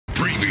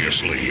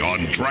Previously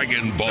on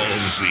Dragon Ball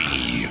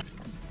Z.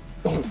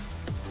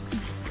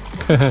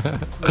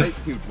 Right,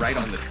 dude, right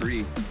on the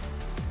tree.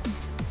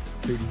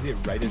 Dude, you hit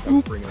it right as I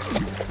was bringing it to the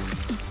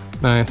tree.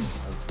 Nice.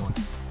 That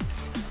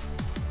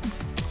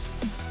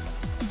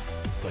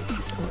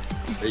was fun.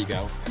 There you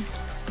go.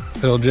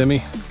 Little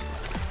Jimmy.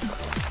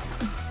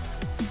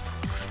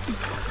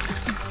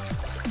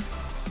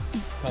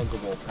 Tons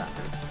of wolf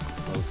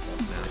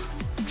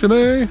packers.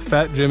 Jimmy!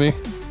 Fat Jimmy.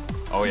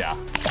 Oh yeah.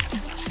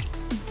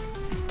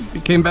 He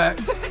came back.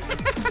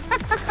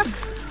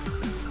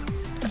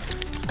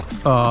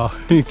 Oh,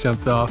 he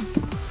jumped off.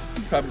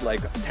 It's probably like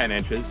 10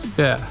 inches.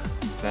 Yeah.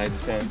 9 to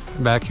 10.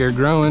 Back here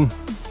growing.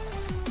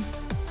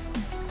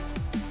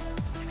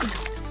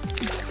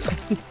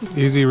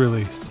 Easy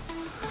release.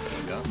 There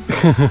you go.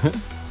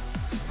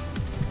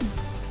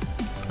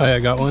 Oh yeah, I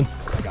got one.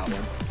 I got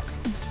one.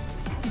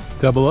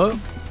 Double up.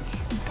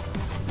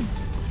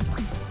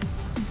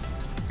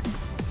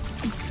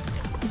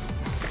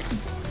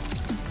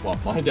 Well,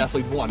 mine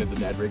definitely wanted the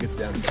Ned rig. It's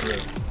down the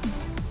throat.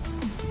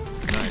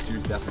 Nice,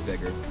 yours definitely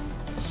bigger.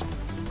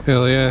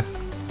 Hell yeah.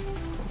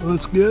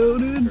 Let's go,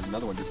 dude. There's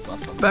another one just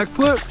bust on the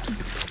Backflip.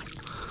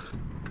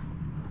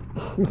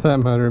 That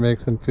motor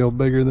makes him feel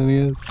bigger than he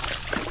is.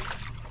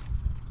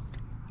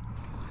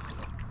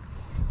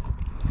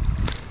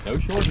 No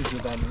shortage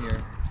of them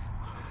here.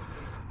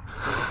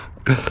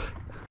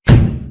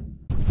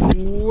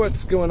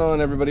 What's going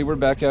on, everybody? We're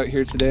back out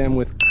here today. I'm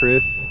with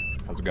Chris.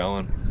 How's it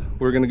going?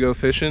 We're gonna go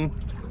fishing.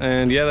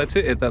 And yeah, that's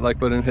it. Hit that like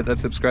button, hit that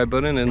subscribe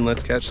button, and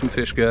let's catch some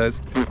fish, guys.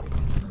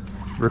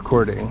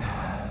 Recording,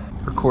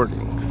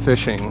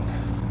 fishing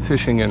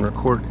and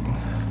recording.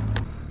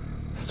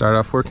 Start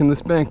off working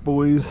this bank,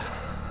 boys.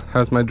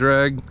 How's my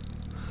drag?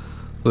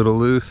 Little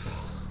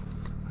loose.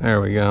 There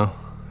we go.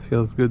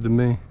 Feels good to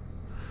me.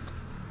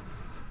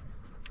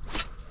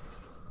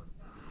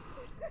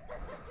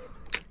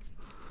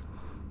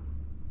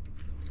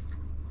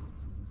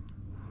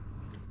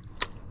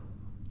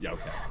 Yeah,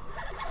 okay.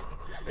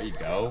 There you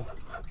go.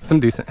 Some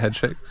decent head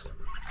shakes.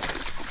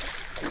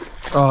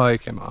 Oh, he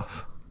came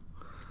off.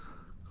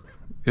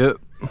 Yep.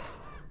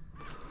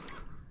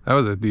 That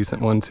was a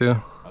decent one too.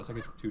 That was like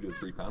a 2 to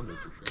 3 pounder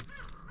for sure.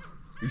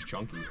 He's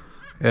chunky.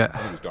 Yeah.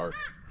 And he was dark.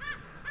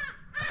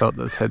 I felt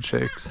those head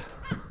shakes.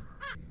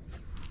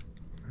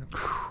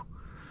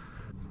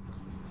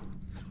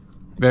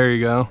 There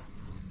you go.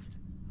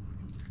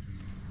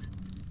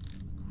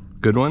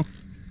 Good one.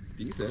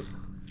 Decent.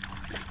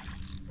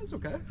 That's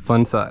okay.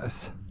 Fun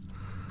size.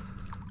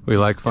 We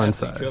like fun Yeah,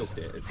 size. choked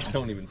it. It's,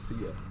 don't even see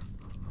it.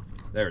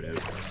 There it is.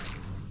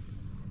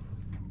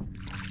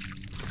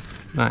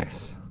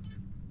 Nice.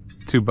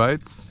 2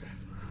 bites.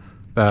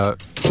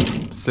 About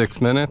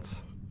 6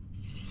 minutes.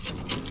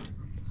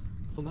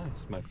 Well,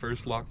 nice. My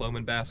first Loch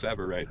Lomond bass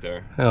ever right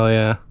there. Hell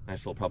yeah. Nice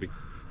little probably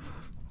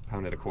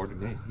pound at a quarter.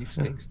 Man, he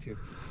stinks too.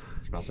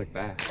 Smells like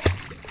bass.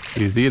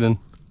 He's eating.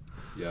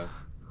 Yeah.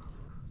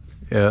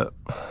 Yeah.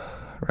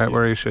 Right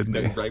where he should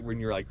be. Right when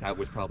you're like, that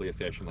was probably a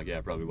fish. I'm like, yeah,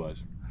 it probably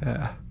was.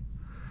 Yeah.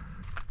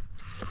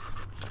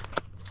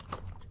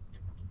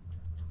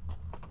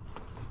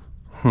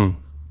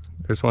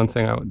 There's one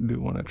thing I do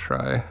want to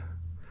try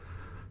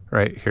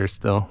right here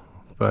still,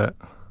 but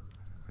I'll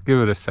give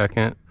it a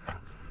second.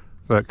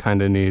 But I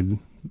kind of need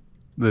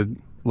the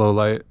low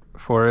light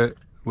for it,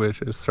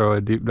 which is throw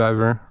a deep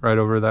diver right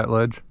over that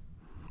ledge.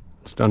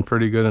 It's done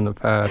pretty good in the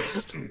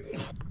past.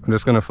 I'm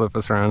just going to flip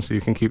us around so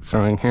you can keep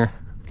throwing here,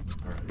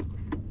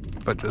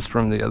 but just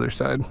from the other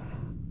side.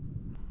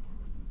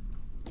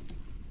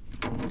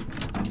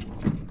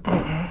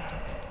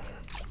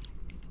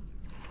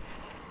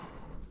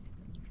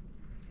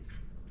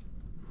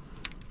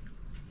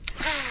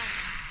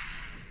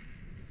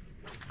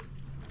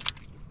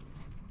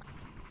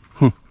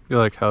 You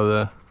like how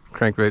the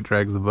crankbait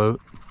drags the boat?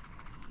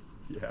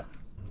 Yeah.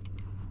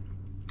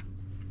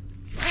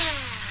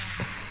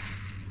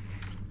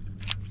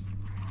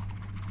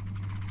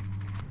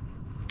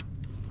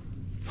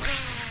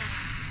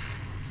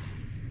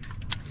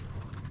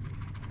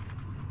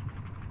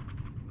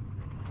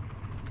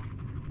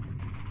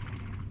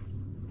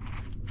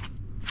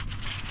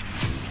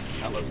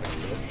 That looks like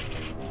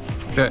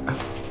good. Okay.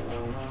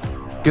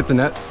 Get the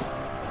net.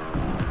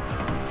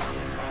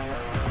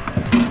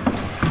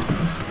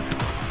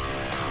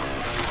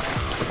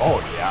 Oh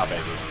yeah,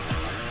 baby.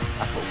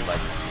 That's what we like.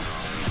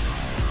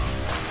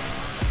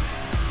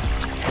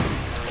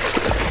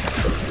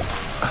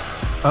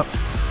 Up.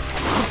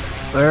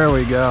 There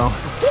we go.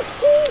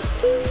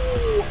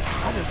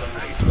 That is a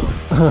nice one.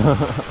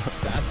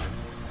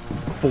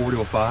 That's 4 to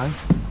a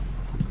 5.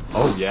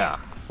 Oh yeah.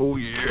 Oh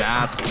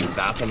yeah.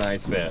 That's a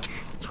nice fish.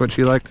 That's what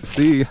you like to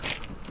see.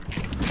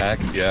 Heck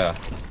yeah.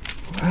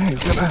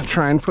 He's gonna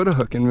try and put a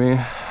hook in me.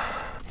 Open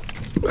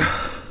your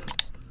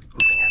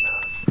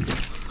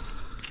nose.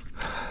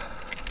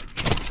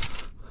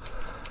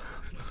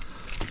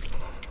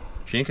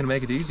 She ain't gonna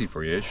make it easy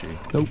for you, is she?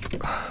 Nope.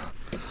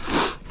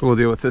 We'll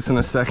deal with this in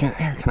a second.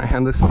 Here, can I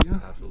hand this to you?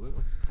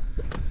 Absolutely.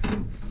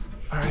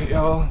 All right,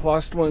 y'all.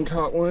 Lost one,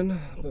 caught one.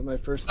 But my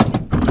first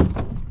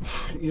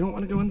You don't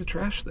want to go in the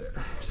trash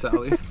there,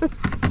 Sally.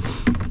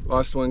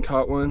 Lost one,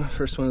 caught one.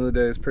 First one of the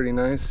day is pretty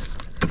nice.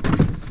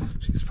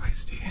 She's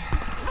feisty.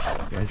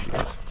 Yeah, she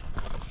is.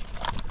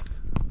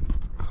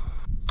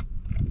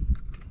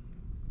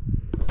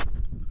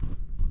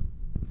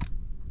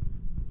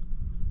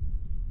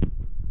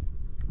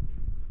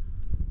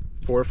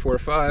 Four, 4,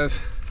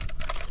 5.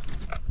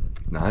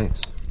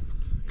 Nice.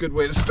 Good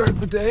way to start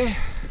the day.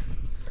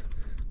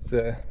 It's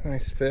a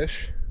nice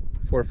fish.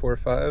 4, 4,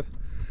 5.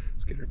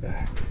 Let's get her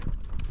back.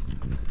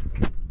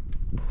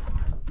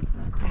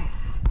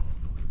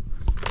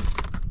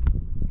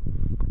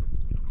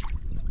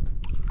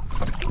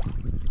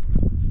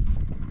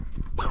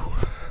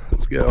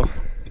 Let's go.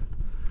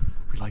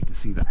 We'd like to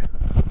see that.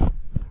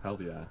 Hell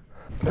yeah.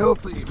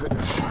 Healthy fish.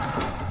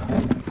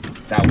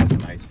 That was a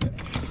nice fish.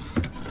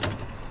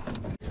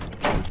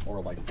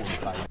 Or like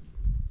 45.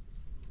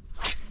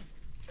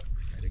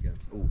 Right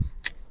against. Ooh.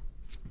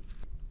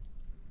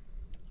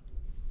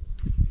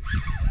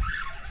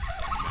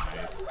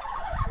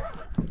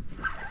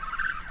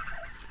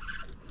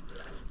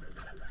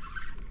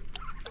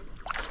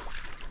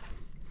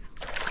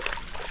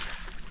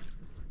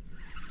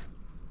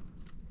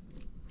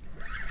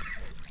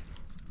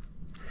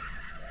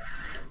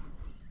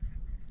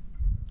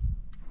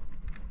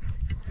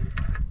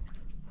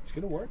 It's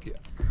gonna work, yeah.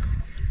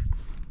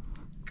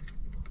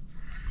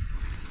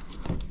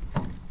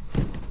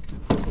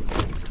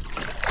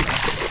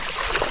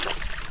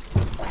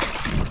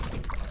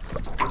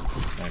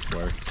 Nice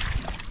work.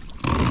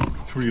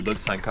 That's what he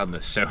looks like on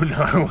the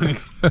sonar when,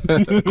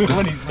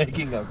 when he's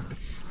making them.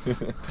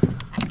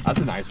 That's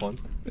a nice one.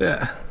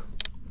 Yeah.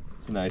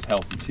 It's a nice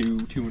healthy 2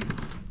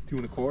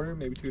 and a quarter,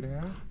 maybe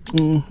 2.5.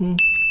 Mm-hmm.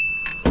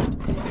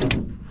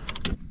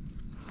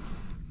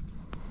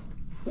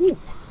 Ooh.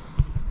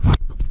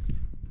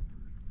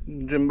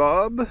 Jim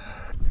Bob.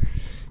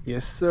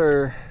 Yes,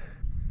 sir.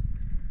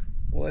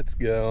 Let's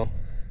go.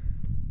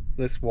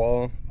 This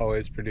wall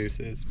always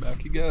produces.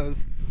 Back he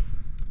goes.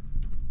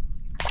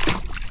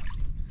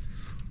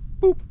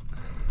 Boop.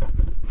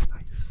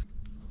 Nice.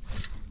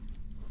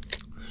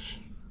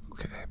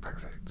 Okay,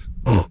 perfect.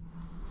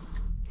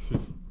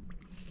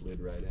 Slid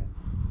right in.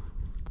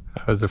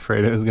 I was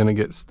afraid it was gonna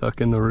get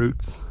stuck in the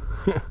roots.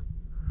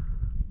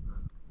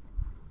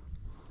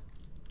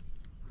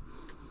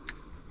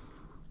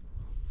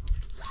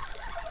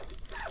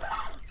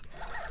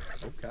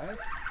 Okay.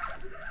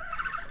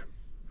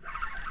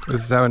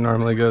 This is how it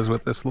normally goes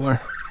with this lure.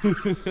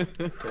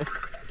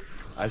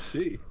 I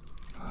see.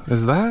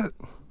 Is that?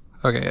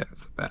 Okay, yeah,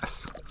 it's a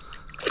bass.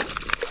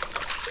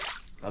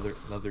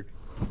 Another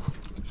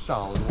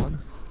solid one.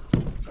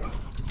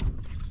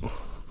 I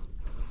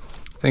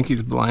think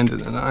he's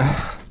blinded an eye.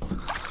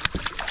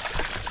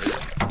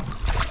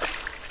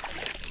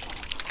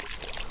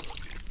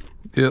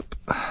 Yep.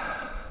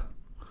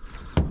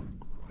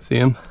 See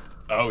him?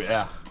 Oh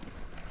yeah.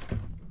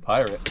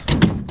 Pirate.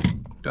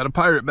 Got a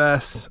pirate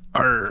bass.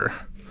 Arr.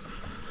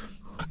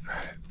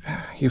 Alright.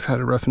 You've had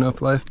a rough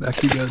enough life.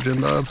 Back you go,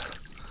 Jim Bob.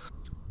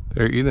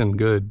 They're eating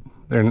good.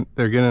 They're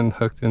getting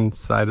hooked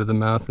inside of the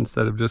mouth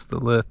instead of just the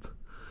lip.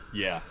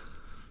 Yeah.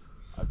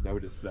 I've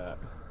noticed that.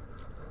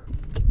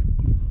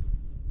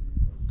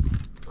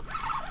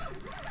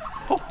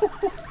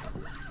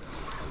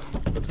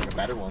 Looks like a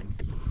better one.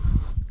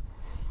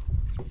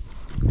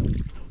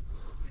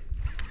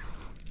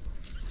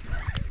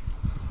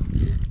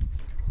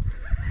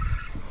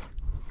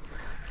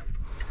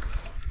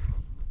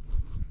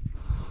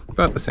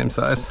 About the same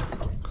size. A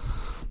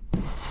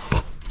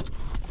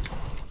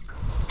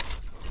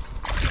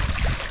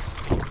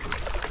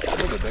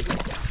little bit bigger.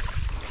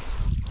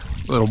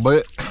 Little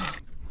bit.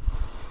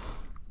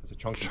 It's a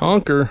chunky.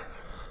 Chonker.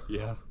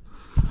 Yeah.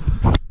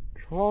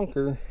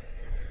 Chonker.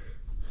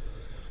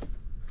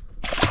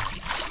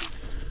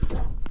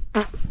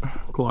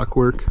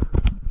 Clockwork.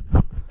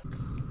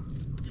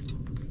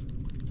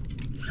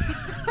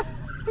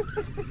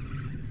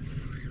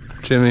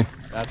 Jimmy.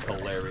 That's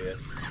hilarious.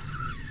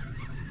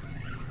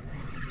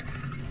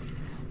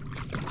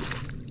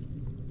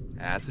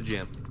 That's a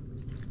gem.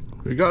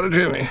 We got a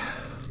Jimmy.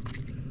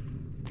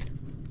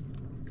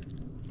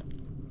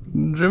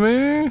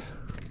 Jimmy.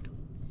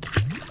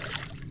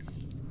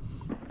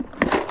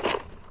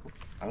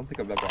 I don't think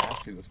I've ever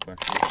asked you this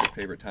question. What's your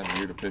favorite time of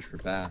year to fish for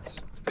bass?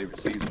 Favorite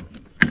season?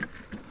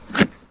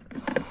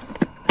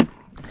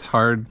 It's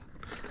hard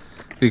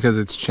because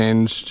it's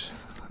changed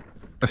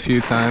a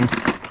few times.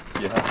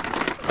 Yeah.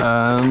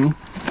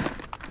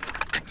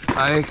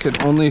 I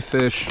could only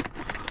fish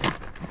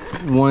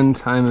one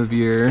time of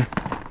year.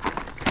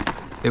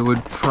 It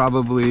would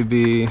probably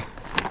be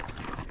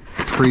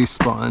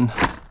pre-spawn.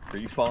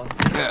 Pre-spawn?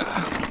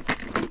 Yeah.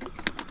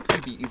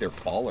 Could be either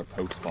fall or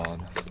post-spawn.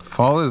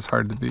 Fall is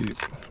hard to beat.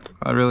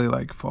 I really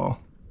like fall.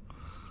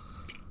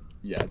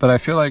 Yeah. But I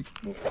feel like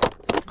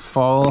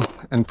fall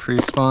and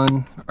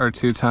pre-spawn are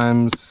 2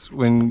 times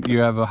when you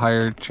have a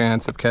higher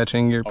chance of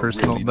catching your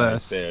personal really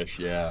best. Nice fish,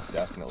 yeah,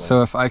 definitely.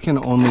 So if I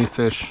can only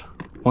fish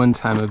one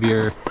time of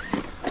year,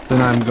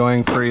 then I'm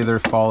going for either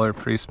fall or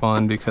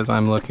pre-spawn because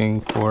I'm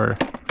looking for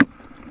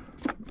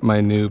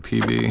my new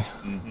PB.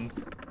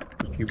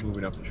 Keep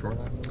moving up the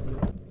shoreline.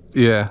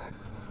 Yeah,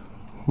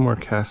 more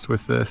cast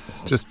with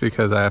this just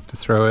because I have to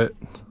throw it.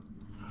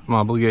 I'm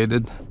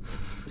obligated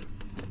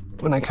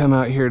when I come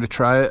out here to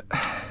try it.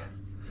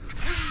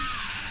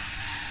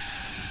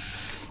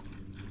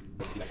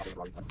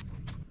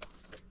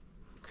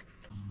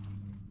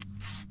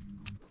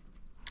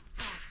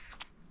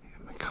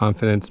 My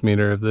confidence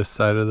meter of this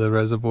side of the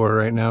reservoir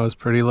right now is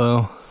pretty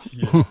low.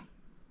 Yeah.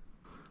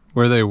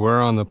 Where they were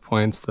on the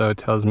points though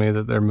tells me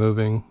that they're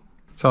moving.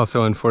 It's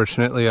also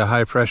unfortunately a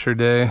high pressure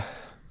day.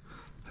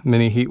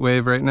 Mini heat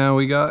wave right now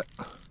we got.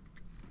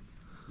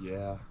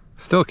 Yeah.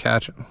 Still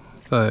catch them,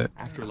 but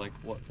After like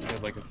what? We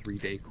had like a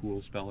 3-day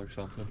cool spell or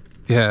something.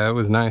 yeah, it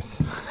was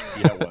nice.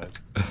 Yeah, it was.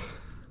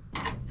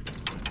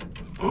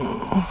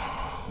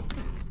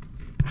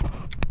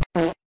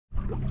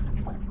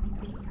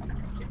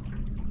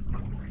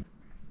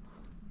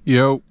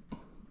 Yo.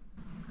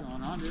 What's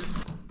going on, dude?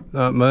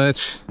 Not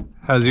much.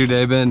 How's your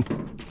day been? Oh,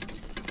 and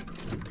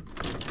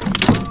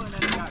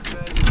then it got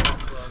good. It got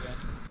slow again.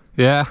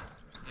 Yeah.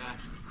 Yeah.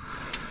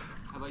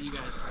 How about you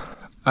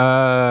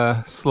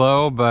guys?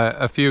 Slow, but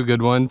a few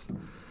good ones.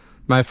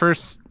 I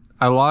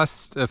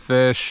lost a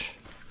fish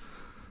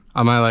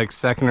on my like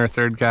second or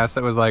third cast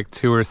that was like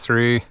 2 or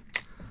 3.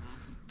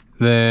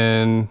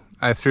 Then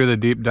I threw the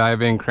deep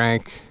diving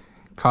crank,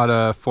 caught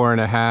a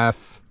 4.5.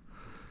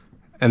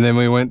 And then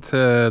we went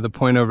to the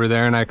point over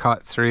there and I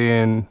caught 3,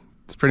 and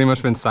it's pretty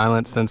much been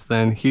silent since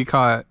then. He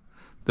caught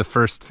the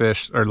first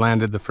fish, or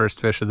landed the first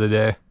fish of the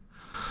day.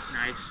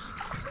 Nice.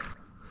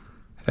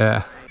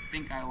 Yeah. I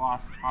think I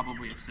lost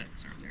probably a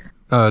 6 earlier.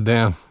 Oh,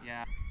 damn.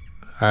 Yeah.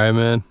 All right,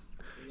 man.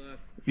 Good luck.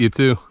 You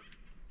too.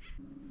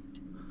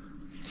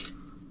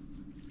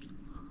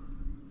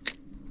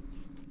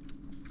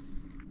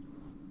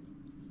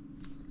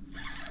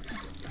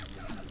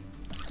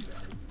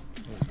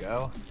 There we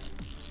go.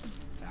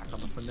 Back on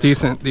the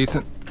finesse.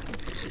 Decent.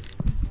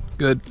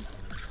 Good.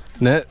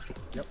 Net?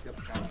 Yep.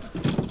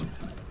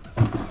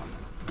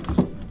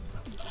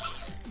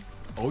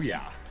 Oh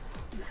yeah.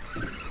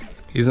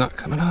 He's not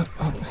coming up.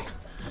 Oh,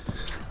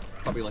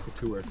 Probably like a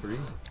 2 or 3.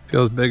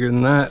 feels bigger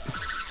than that.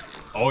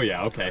 Oh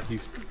yeah, okay.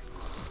 He's...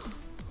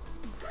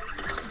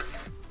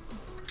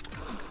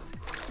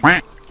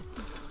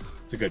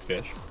 It's a good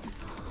fish.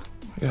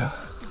 Yeah.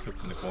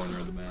 Took in the corner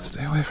of the mat.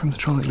 Stay away from the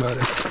trolling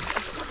motor.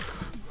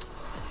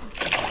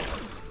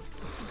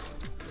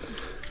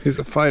 He's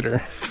a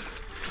fighter.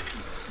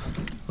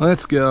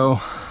 Let's go.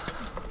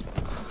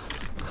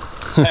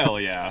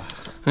 Hell yeah.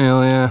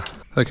 Hell yeah.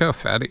 Look how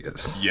fat he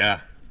is.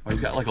 Yeah. Oh,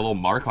 he's got like a little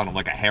mark on him,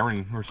 like a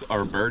heron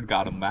or a bird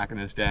got him back in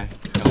his day.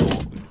 Got a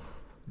little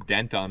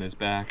dent on his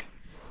back.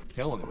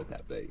 Killing it with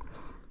that bait.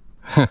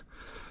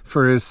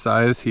 For his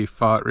size, he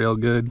fought real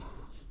good.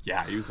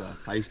 Yeah, he was a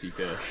feisty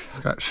fish. He's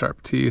got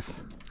sharp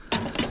teeth.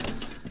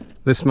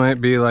 This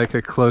might be like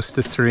a close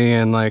to 3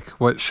 and like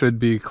what should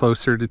be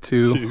closer to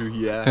 2.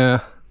 Yeah. Yeah.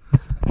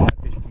 That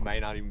fish might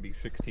not even be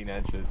 16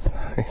 inches.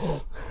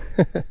 Nice.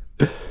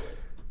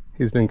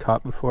 He's been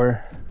caught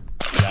before.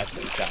 That's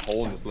that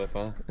hole in his lip,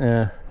 huh?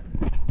 Yeah.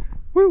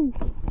 Woo!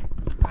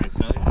 Nice.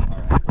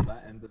 Alright, well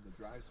that ended the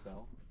dry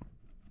spell.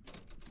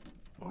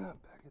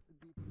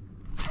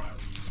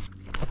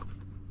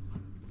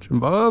 Jim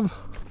Bob,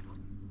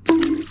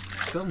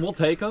 We'll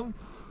take him.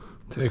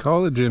 take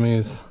all the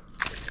jimmies.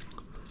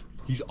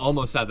 He's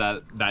almost at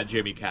that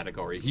Jimmy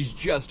category. He's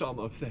just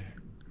almost there.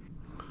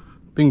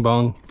 Bing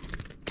bong.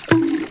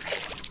 Is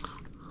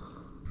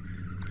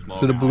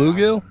it a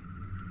bluegill?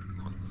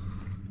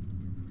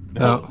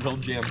 No, No. little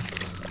Jim.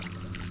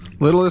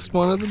 Littlest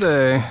one of the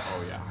day.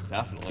 Oh yeah,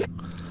 definitely.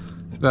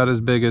 It's about as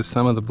big as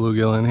some of the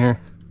bluegill in here.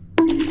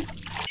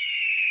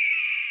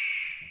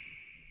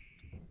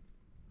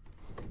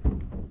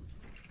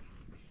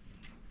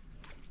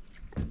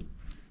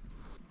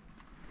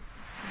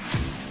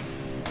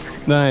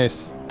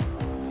 Nice.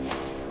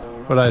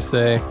 What'd I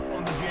say?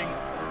 On the jig.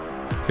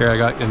 Here, I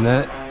got your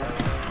net.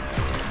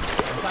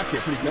 It's actually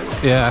a pretty good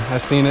one. Yeah,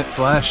 I've seen it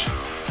flash.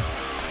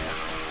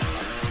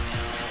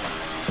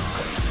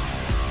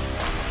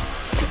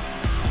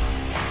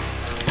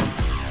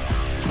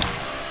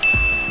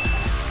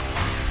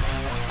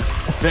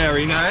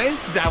 Very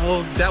nice. That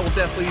will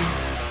definitely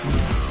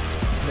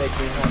make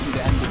me happy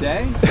to end the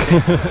day.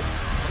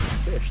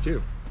 Fish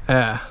too.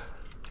 Yeah.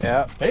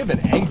 Yeah. They've been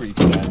angry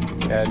today.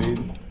 Yeah,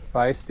 dude.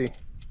 Feisty.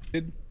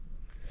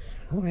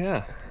 Oh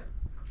yeah.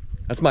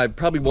 That's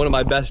probably one of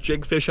my best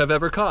jig fish I've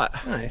ever caught.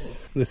 Nice.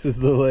 This is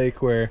the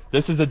lake where...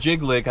 This is a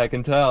jig lick, I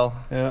can tell.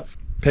 Yeah.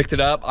 Picked it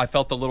up, I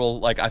felt the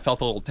little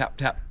tap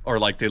tap, or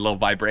like the little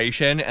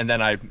vibration, and then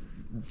I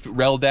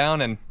reeled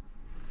down and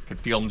could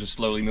feel him just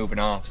slowly moving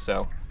off,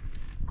 so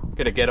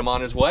gonna get him on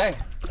his way.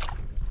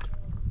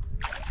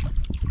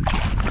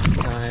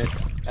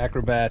 Nice.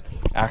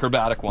 Acrobats.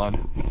 Acrobatic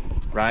one.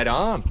 Right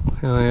on.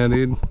 Hell yeah,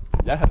 dude.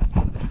 Yeah.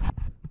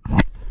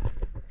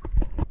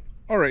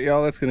 Alright,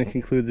 y'all, that's going to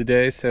conclude the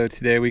day. So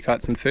today we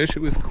caught some fish. It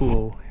was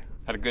cool.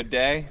 Had a good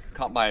day.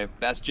 Caught my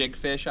best jig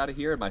fish out of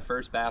here, my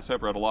first bass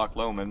over at Loch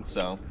Lomond,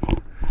 so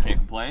Can't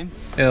complain.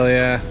 Hell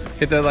yeah.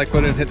 Hit that like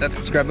button, hit that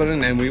subscribe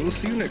button, and we will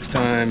see you next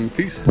time.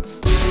 Peace.